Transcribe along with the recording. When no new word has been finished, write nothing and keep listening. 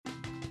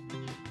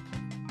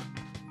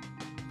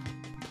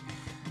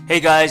Hey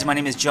guys, my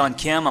name is John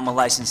Kim. I'm a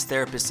licensed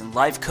therapist and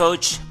life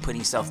coach,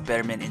 putting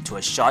self-betterment into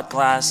a shot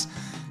glass.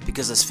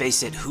 Because let's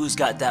face it, who's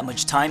got that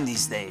much time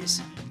these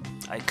days?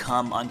 I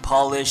come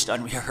unpolished,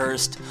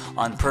 unrehearsed,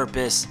 on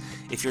purpose.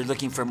 If you're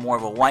looking for more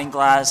of a wine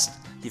glass,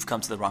 you've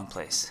come to the wrong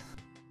place.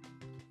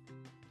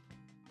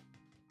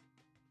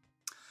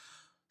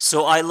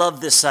 So I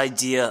love this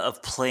idea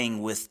of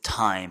playing with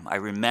time. I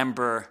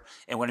remember,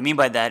 and what I mean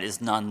by that is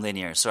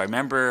nonlinear. So I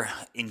remember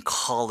in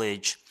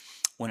college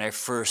when I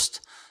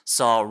first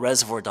saw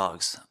Reservoir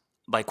Dogs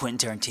by Quentin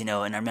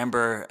Tarantino, and I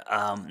remember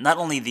not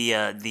only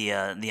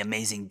the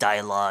amazing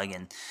dialogue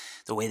and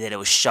the way that it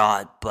was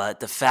shot,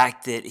 but the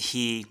fact that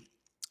he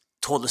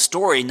told the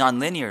story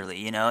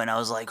non-linearly, and I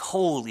was like,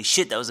 holy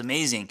shit, that was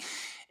amazing.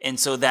 And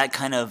so that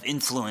kind of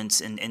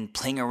influence and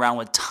playing around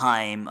with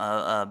time,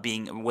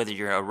 being whether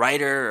you're a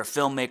writer or a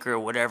filmmaker or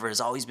whatever,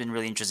 has always been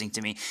really interesting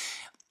to me.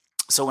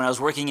 So when I was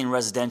working in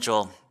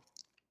residential,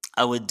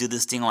 I would do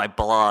this thing on my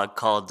blog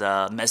called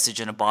Message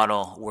in a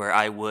Bottle, where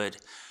I would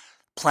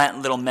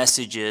plant little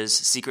messages,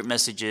 secret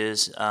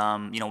messages,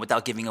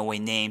 without giving away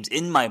names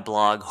in my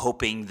blog,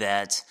 hoping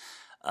that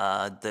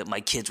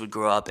my kids would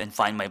grow up and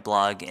find my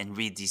blog and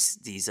read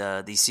these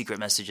secret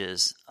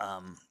messages.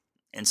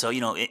 And so,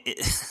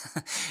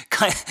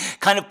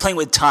 kind of playing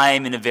with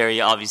time in a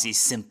very obviously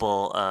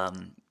simple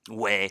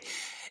way.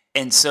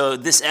 And so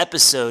this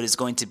episode is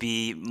going to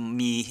be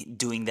me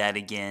doing that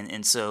again.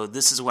 And so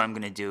this is what I'm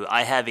going to do.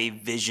 I have a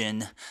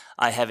vision.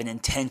 I have an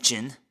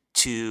intention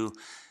to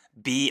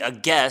be a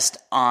guest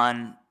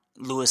on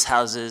Lewis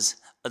Howes's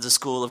The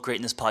School of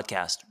Greatness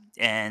podcast.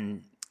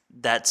 And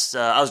that's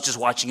I was just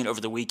watching it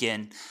over the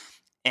weekend.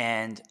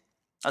 And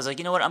I was like,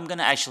 you know what? I'm going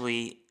to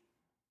actually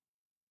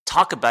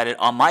talk about it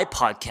on my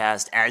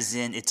podcast as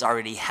in it's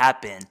already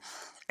happened.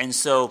 And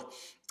so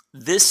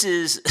this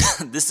is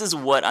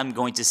what I'm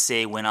going to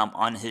say when I'm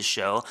on his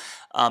show.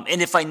 And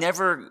if I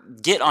never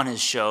get on his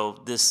show,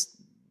 this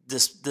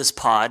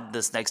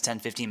next 10,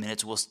 15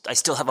 minutes, I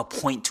still have a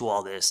point to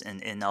all this,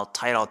 and I'll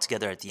tie it all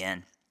together at the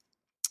end.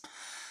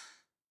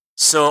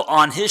 So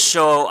on his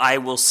show, I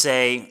will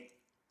say,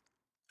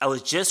 I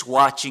was just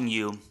watching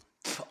you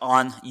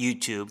on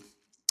YouTube,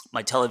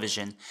 my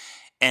television,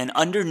 and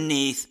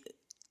underneath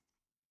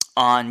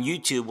on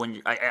YouTube,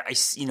 when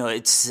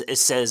it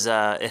says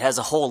it has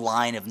a whole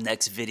line of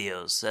next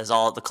videos, has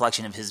all the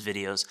collection of his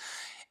videos,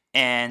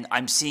 and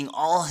I'm seeing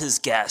all his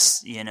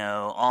guests,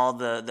 all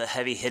the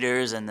heavy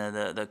hitters and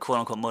the quote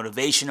unquote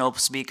motivational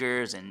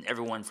speakers, and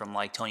everyone from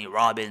like Tony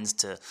Robbins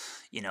to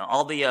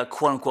all the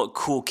quote unquote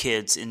cool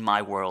kids in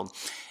my world.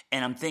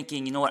 And I'm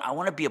thinking, you know what? I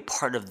want to be a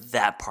part of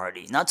that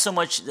party. Not so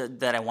much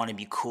that I want to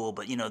be cool,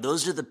 but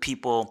those are the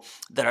people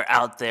that are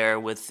out there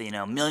with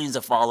millions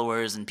of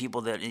followers, and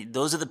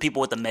those are the people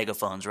with the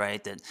megaphones,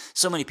 right? That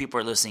so many people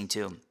are listening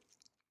to.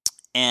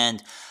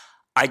 And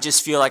I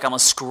just feel like I'm a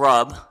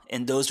scrub,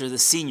 and those are the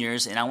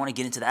seniors, and I want to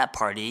get into that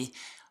party.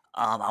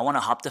 I want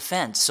to hop the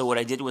fence. So what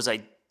I did was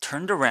I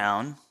turned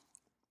around.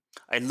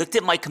 I looked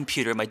at my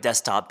computer, my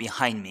desktop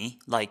behind me,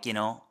 like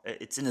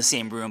it's in the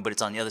same room, but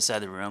it's on the other side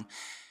of the room.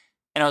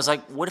 And I was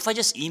like, what if I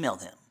just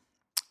emailed him?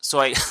 So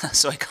I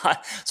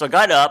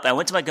got up, I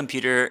went to my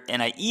computer,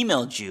 and I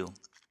emailed you.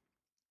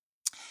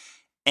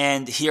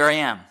 And here I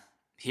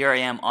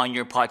am on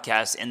your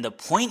podcast. And the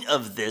point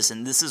of this,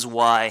 and this is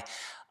why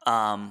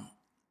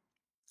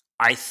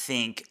I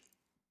think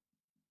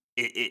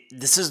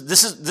this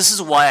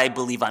is why I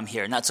believe I'm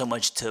here. Not so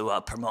much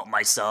to promote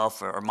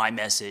myself or my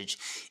message.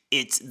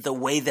 It's the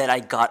way that I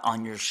got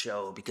on your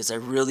show, because I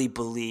really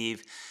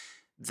believe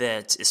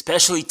that,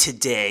 especially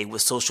today with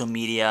social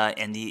media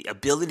and the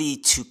ability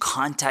to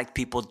contact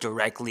people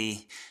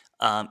directly,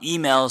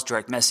 emails,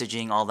 direct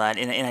messaging, all that.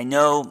 And I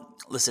know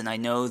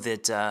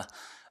that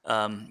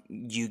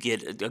you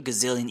get a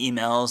gazillion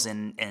emails,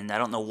 and I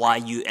don't know why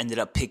you ended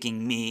up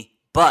picking me.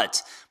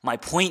 But my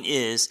point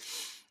is,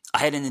 I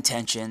had an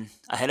intention,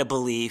 I had a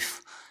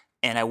belief,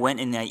 and I went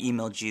and I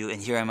emailed you,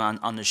 and here I'm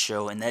on the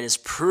show, and that is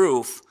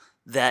proof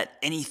that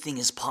anything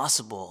is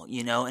possible,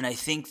 and I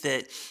think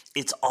that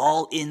it's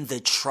all in the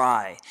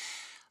try.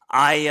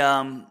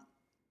 I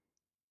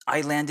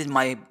landed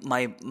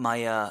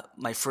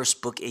my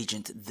first book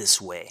agent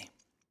this way,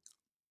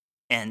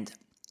 and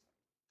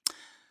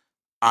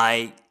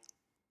I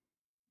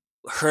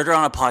heard her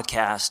on a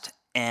podcast,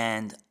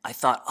 and I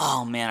thought,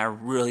 oh man, I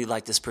really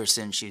like this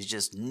person. She's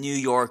just New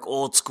York,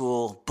 old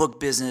school, book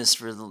business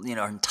for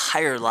her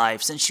entire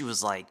life since she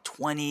was like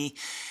 20.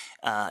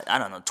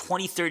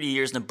 20, 30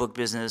 years in the book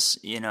business,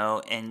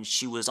 and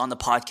she was on the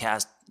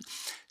podcast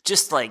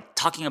just like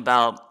talking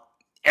about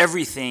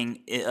everything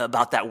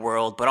about that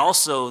world, but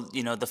also,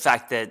 the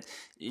fact that,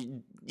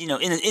 in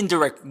an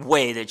indirect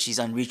way that she's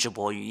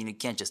unreachable. You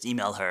can't just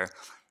email her.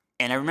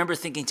 And I remember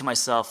thinking to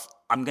myself,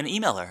 I'm going to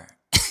email her.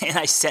 And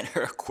I sent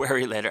her a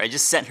query letter. I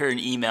just sent her an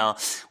email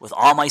with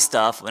all my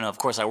stuff. And of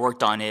course I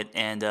worked on it,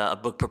 and a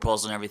book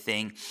proposal and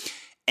everything.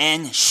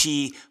 And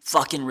she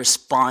fucking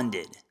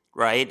responded.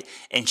 Right?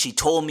 And she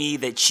told me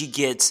that she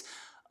gets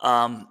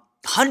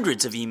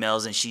hundreds of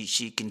emails, and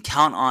she can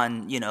count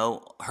on,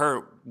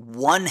 her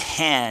one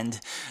hand,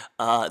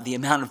 the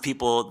amount of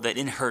people that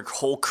in her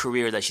whole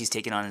career that she's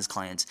taken on as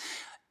clients.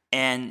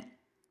 And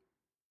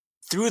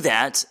through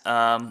that,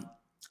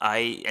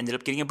 I ended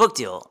up getting a book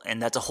deal,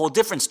 and that's a whole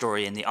different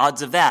story and the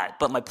odds of that.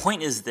 But my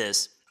point is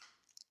this: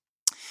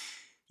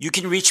 you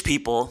can reach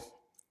people.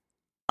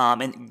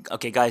 And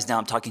okay, guys, now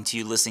I'm talking to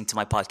you listening to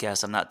my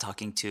podcast. I'm not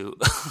talking to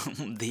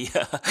the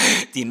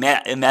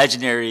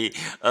imaginary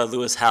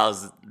Lewis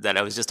Howes that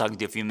I was just talking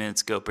to a few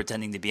minutes ago,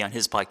 pretending to be on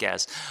his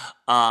podcast.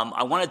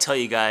 I want to tell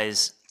you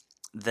guys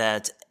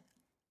that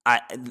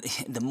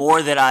the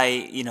more that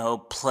I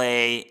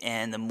play,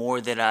 and the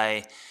more that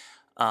I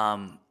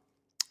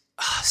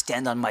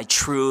stand on my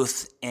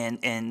truth,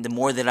 and the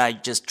more that I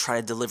just try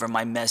to deliver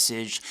my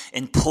message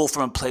and pull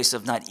from a place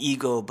of not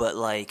ego, but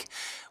like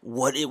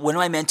what am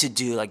I meant to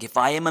do? Like, if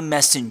I am a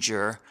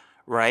messenger,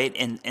 right,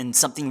 and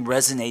something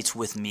resonates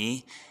with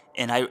me,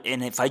 and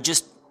if I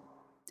just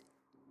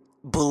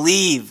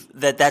believe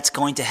that that's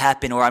going to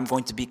happen, or I'm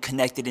going to be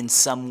connected in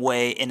some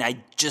way, and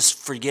I just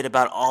forget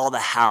about all the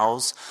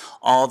hows,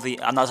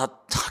 I'm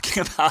not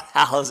talking about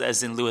hows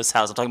as in Lewis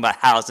Howes, I'm talking about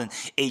hows and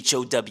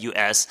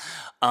HOWS,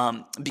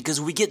 because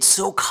we get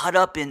so caught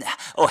up in,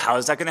 how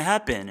is that going to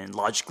happen, and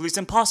logically it's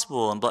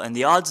impossible, and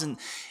the odds,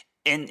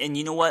 and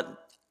you know what?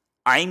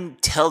 I'm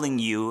telling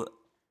you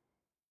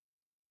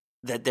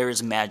that there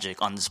is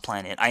magic on this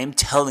planet. I am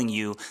telling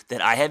you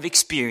that I have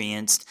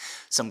experienced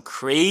some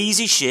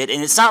crazy shit.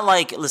 And it's not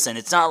like,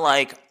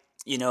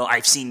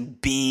 I've seen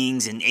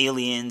beings and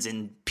aliens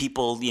and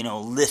people,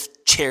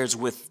 lift chairs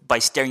by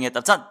staring at them.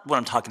 That's not what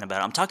I'm talking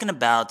about. I'm talking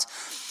about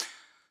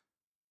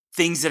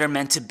things that are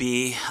meant to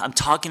be. I'm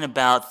talking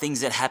about things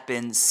that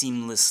happen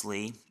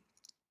seamlessly.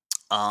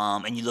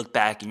 And you look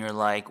back and you're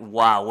like,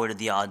 wow, what are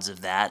the odds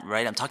of that,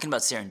 right? I'm talking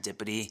about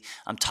serendipity.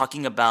 I'm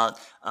talking about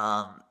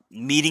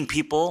meeting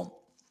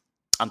people.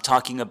 I'm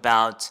talking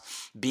about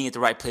being at the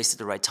right place at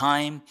the right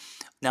time.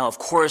 Now, of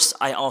course,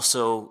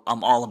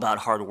 I'm all about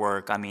hard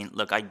work. I mean,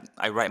 look,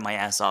 I write my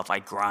ass off. I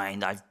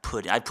grind. I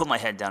put my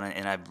head down,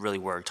 and I've really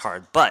worked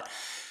hard. But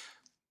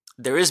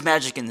there is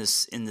magic on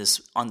this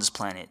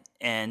planet,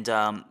 and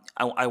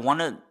I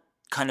want to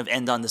kind of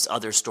end on this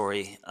other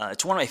story.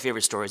 It's one of my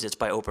favorite stories. It's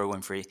by Oprah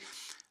Winfrey.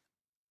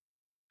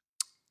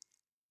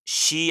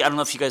 I don't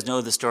know if you guys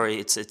know the story.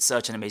 It's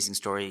such an amazing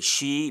story.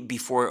 She,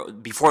 before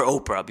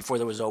Oprah, before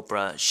there was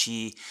Oprah,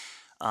 she,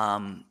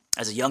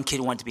 as a young kid,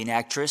 wanted to be an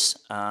actress.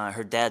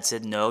 Her dad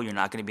said, no, you're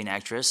not going to be an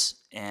actress.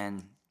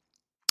 And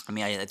I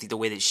mean, I think the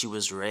way that she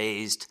was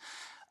raised,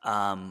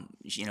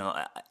 she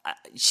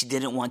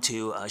didn't want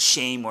to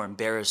shame or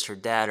embarrass her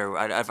dad, or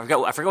I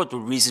forgot what the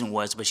reason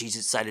was, but she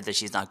decided that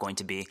she's not going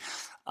to be.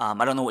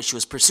 I don't know what she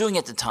was pursuing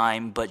at the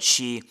time, but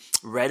she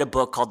read a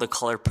book called The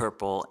Color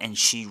Purple, and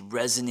she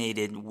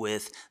resonated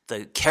with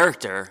the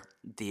character.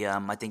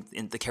 I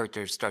think the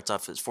character starts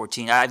off as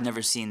 14. I've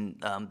never seen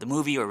the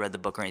movie or read the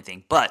book or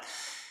anything, but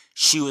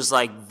she was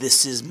like,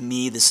 this is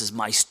me, this is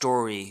my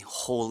story,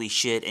 holy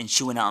shit. And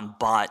she went out and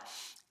bought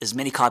as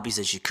many copies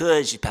as she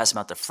could. She passed them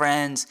out to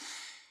friends,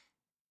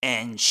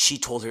 and she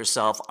told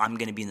herself, I'm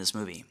going to be in this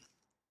movie.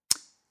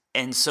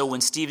 And so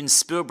when Steven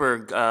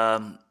Spielberg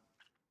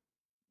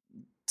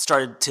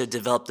started to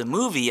develop the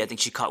movie, I think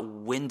she caught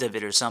wind of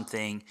it or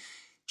something.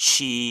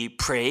 She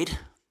prayed,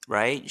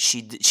 right?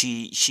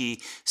 She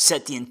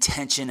set the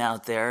intention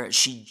out there.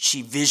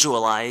 She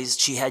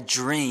visualized. She had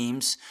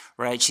dreams,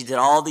 right? She did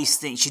all these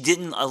things. She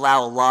didn't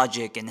allow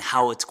logic and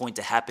how it's going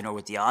to happen or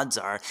what the odds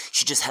are.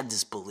 She just had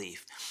this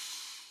belief.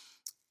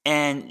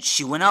 And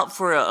she went out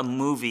for a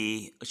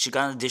movie. She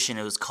got an audition.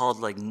 It was called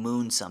like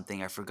Moon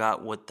something. I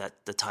forgot what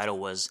the title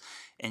was.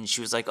 And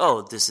she was like,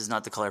 "Oh, this is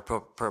not The Color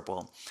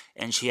Purple."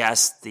 And she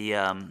asked the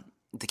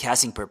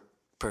casting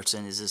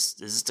person, "Is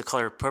this The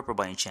Color Purple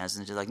by any chance?"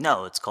 And they're like,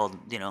 "No, it's called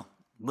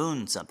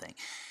Moon something."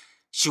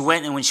 She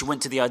went, and when she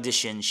went to the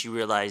audition, she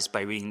realized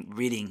by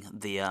reading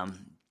the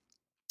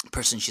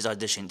person she's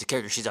auditioning, the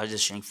character she's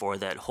auditioning for,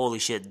 that holy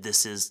shit,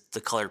 this is The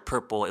Color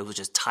Purple. It was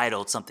just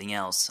titled something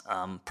else,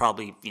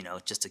 probably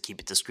just to keep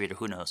it discreet or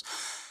who knows.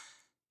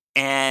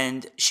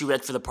 And she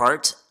read for the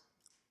part.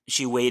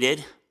 She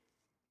waited.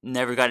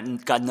 Never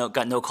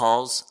got no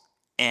calls,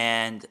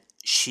 and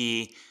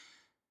she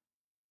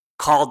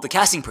called the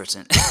casting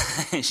person.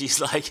 And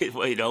she's like,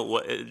 well,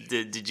 what,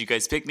 did you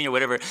guys pick me or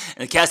whatever? And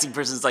the casting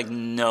person's like,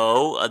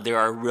 no, there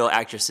are real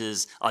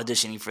actresses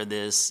auditioning for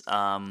this.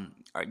 And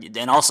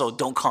also,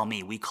 don't call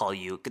me, we call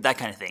you, that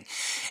kind of thing.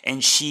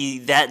 And she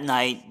that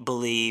night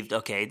believed,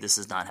 okay, this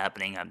is not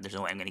happening. There's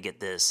no way I'm going to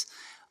get this.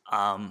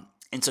 And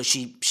so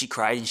she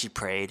cried and she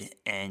prayed,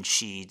 and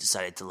she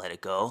decided to let it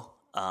go.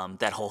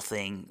 That whole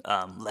thing,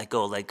 let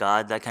go, let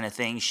God, that kind of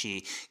thing.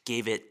 She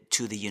gave it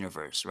to the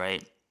universe,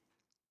 right?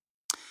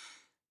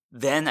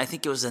 Then I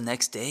think it was the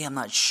next day, I'm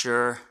not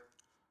sure.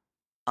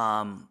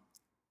 The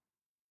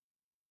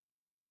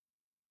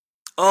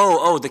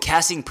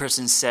casting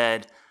person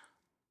said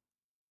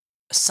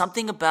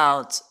something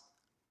about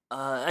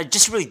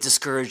just really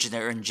discouraged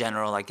her in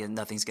general, like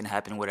nothing's gonna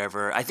happen,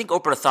 whatever. I think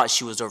Oprah thought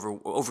she was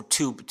over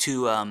too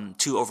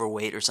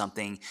overweight or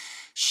something.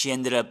 She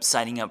ended up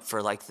signing up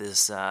for like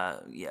this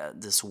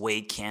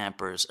weight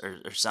camp or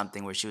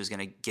something where she was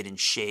gonna get in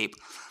shape.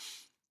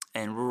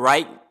 And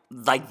right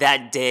like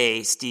that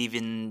day,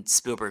 Steven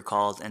Spielberg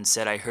called and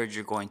said, "I heard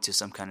you're going to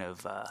some kind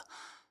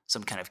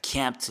of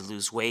camp to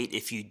lose weight.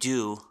 If you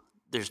do,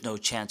 there's no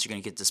chance you're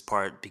gonna get this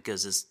part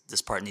because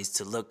this part needs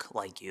to look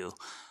like you."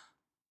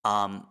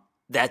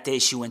 That day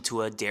she went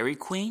to a Dairy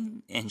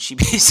Queen and she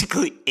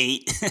basically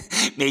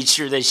made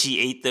sure that she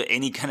ate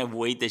any kind of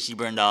weight that she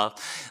burned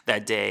off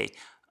that day.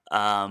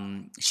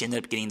 She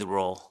ended up getting the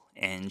role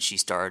and she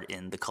starred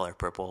in The Color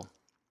Purple.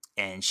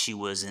 And she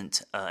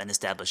wasn't an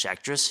established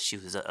actress. She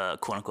was a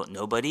quote unquote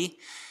nobody.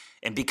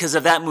 And because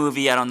of that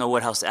movie, I don't know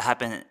what else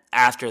happened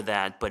after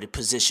that, but it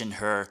positioned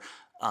her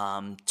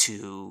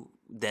to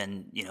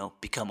then,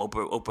 become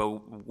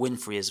Oprah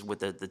Winfrey with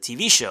the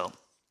TV show.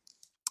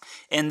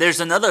 And there's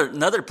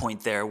another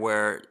point there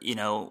where,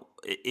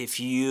 if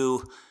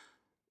you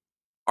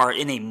are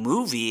in a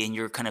movie and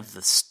you're kind of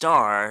the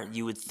star,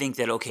 you would think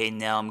that, okay,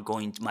 now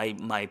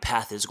my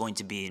path is going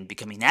to be in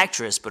becoming an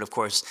actress. But of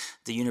course,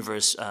 the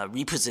universe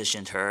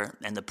repositioned her.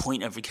 And the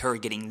point of her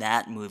getting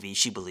that movie,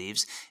 she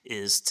believes,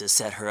 is to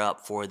set her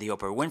up for the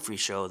Oprah Winfrey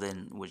show,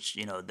 which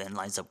then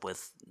lines up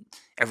with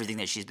everything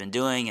that she's been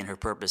doing and her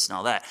purpose and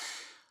all that.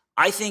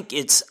 I think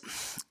it's,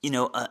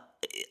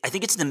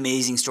 it's an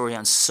amazing story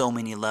on so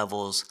many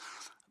levels.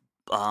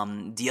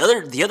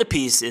 The other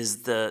piece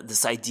is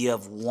this idea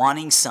of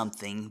wanting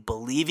something,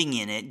 believing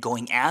in it,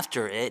 going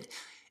after it,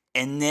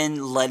 and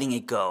then letting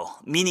it go.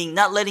 Meaning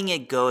not letting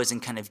it go as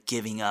in kind of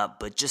giving up,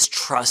 but just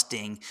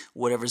trusting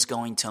whatever's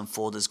going to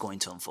unfold is going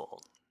to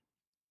unfold.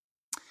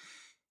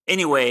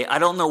 Anyway, I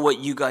don't know what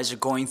you guys are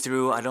going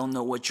through. I don't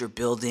know what you're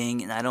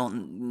building, and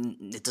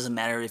it doesn't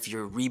matter if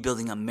you're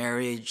rebuilding a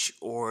marriage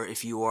or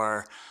if you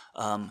are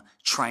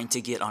trying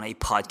to get on a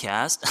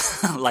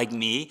podcast like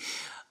me.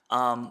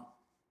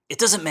 It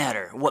doesn't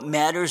matter. What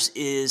matters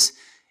is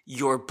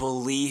your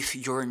belief,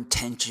 your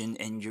intention,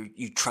 and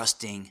you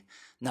trusting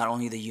not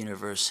only the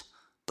universe,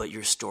 but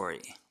your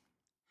story.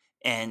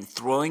 And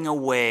throwing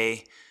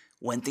away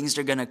when things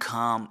are going to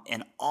come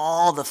and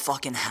all the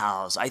fucking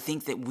hows. I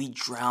think that we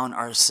drown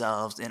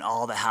ourselves in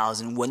all the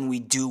hows. And when we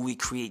do, we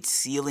create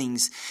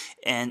ceilings.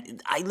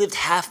 And I lived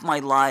half my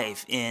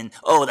life in,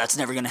 oh, that's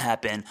never going to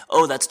happen.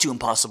 Oh, that's too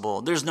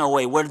impossible. There's no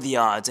way. What are the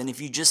odds? And if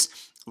you just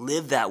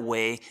live that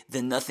way,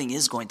 then nothing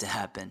is going to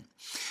happen.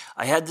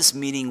 I had this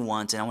meeting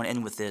once, and I want to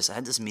end with this. I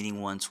had this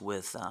meeting once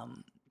with,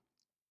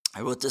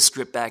 I wrote this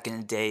script back in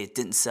the day. It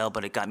didn't sell,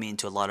 but it got me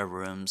into a lot of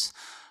rooms.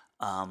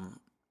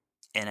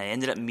 And I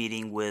ended up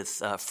meeting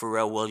with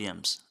Pharrell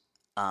Williams,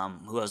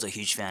 who I was a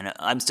huge fan of.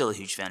 I'm still a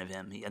huge fan of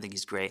him. I think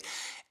he's great.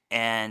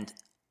 And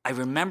I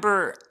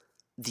remember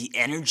the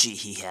energy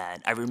he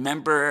had. I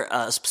remember,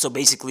 so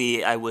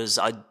basically I was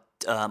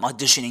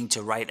auditioning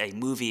to write a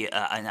movie,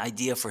 an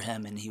idea for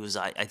him, and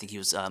I think he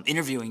was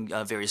interviewing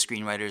various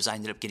screenwriters. I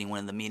ended up getting one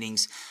of the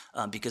meetings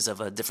because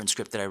of a different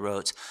script that I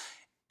wrote.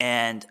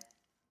 And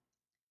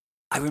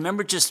I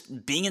remember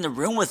just being in the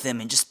room with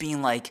him and just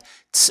being like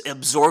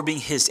absorbing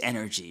his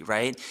energy,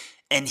 right?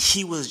 And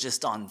he was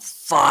just on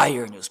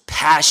fire and he was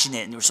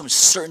passionate and there was so much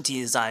certainty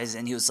in his eyes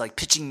and he was like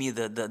pitching me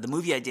the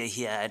movie idea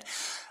he had.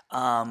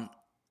 And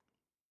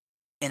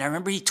I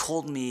remember he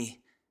told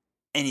me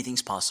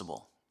anything's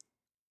possible.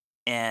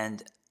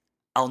 And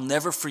I'll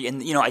never forget,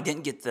 and I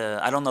didn't get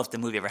I don't know if the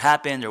movie ever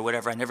happened or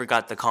whatever, I never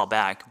got the call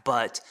back,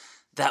 but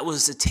that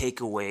was the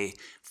takeaway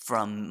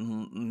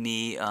from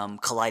me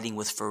colliding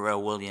with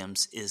Pharrell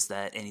Williams, is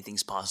that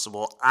anything's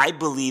possible. I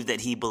believe that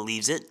he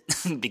believes it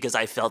because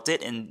I felt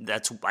it, and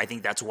I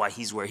think that's why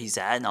he's where he's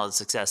at and all the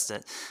success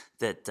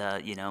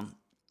that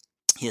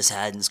he has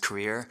had in his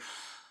career.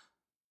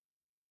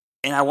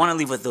 And I want to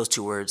leave with those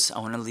two words. I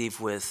want to leave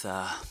with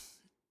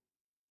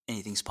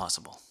anything's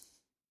possible.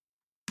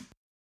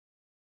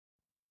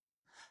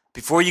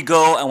 Before you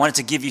go, I wanted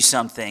to give you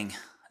something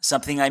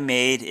I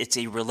made. It's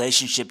a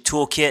relationship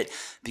toolkit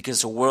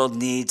because the world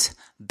needs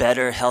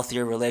better,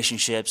 healthier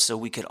relationships so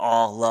we could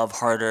all love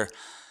harder.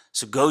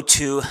 So go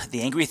to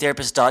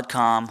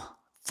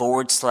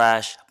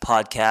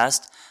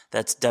theangrytherapist.com/podcast.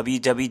 That's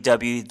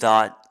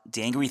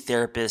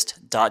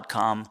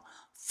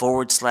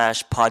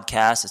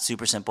www.theangrytherapist.com/podcast. It's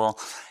super simple.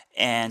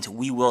 And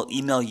we will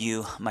email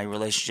you my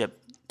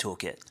relationship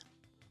toolkit.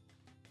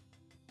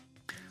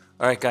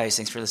 All right, guys.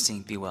 Thanks for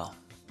listening. Be well.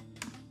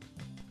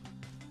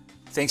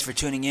 Thanks for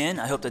tuning in.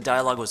 I hope the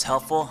dialogue was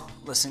helpful.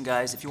 Listen,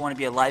 guys, if you want to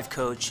be a life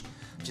coach,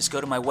 just go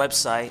to my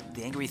website,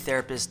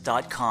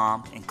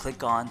 theangrytherapist.com, and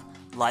click on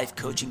Life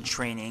Coaching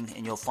Training,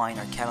 and you'll find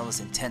our Catalyst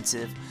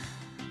Intensive.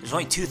 There's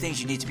only two things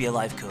you need to be a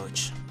life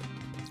coach: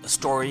 a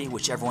story,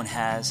 which everyone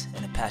has,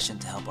 and a passion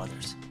to help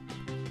others.